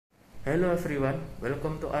Hello everyone,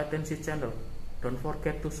 welcome to Aoitenshi channel. Don't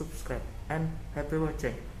forget to subscribe and happy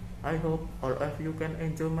watching. I hope all of you can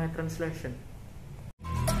enjoy my translation.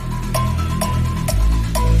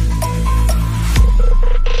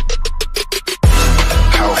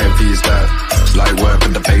 How heavy is that? It's light work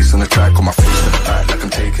with the bass on the track. On my face to the back like I'm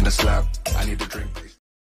taking a slap. I need a drink, please.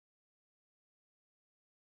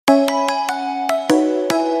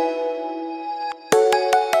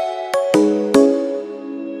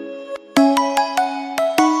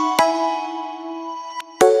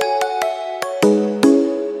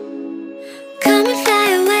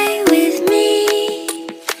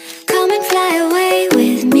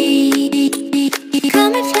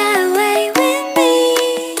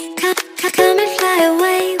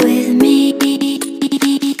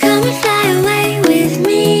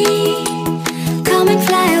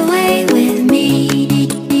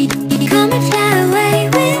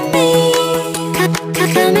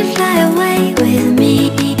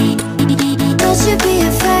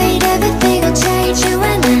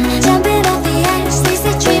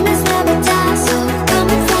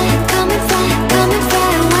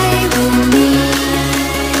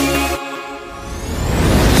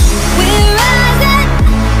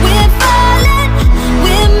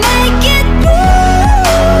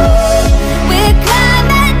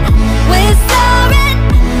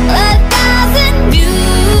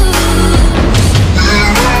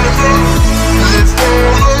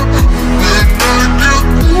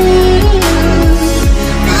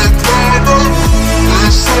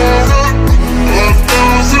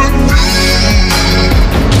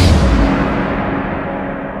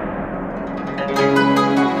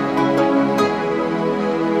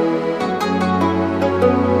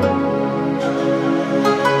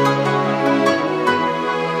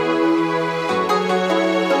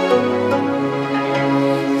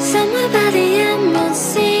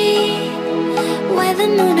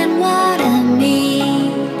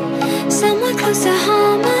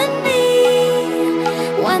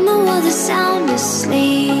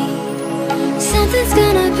 Something's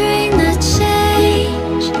gonna bring the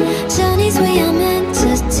change. Journeys we are meant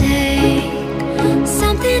to take.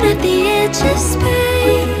 Something at the edge of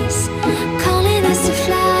space, calling us to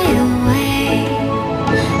fly away.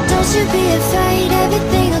 Don't you be afraid,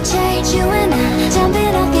 everything will change. You and I,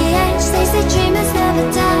 jumping off the edge. They say dreamers never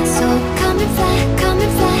die. So come and fly, come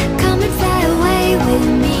and fly, come and fly away with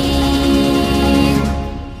me.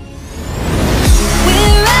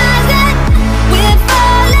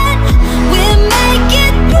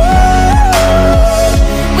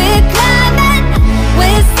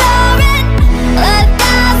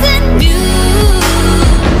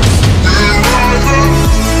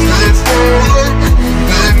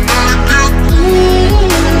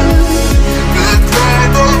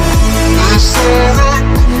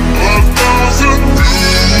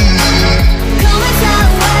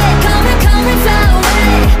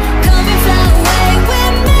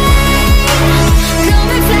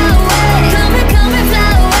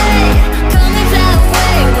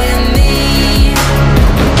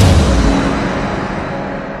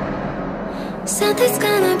 Something's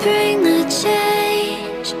gonna bring the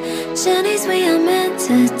change. Journeys we are meant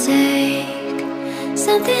to take.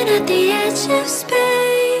 Something at the edge of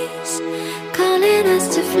space, calling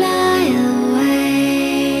us to fly.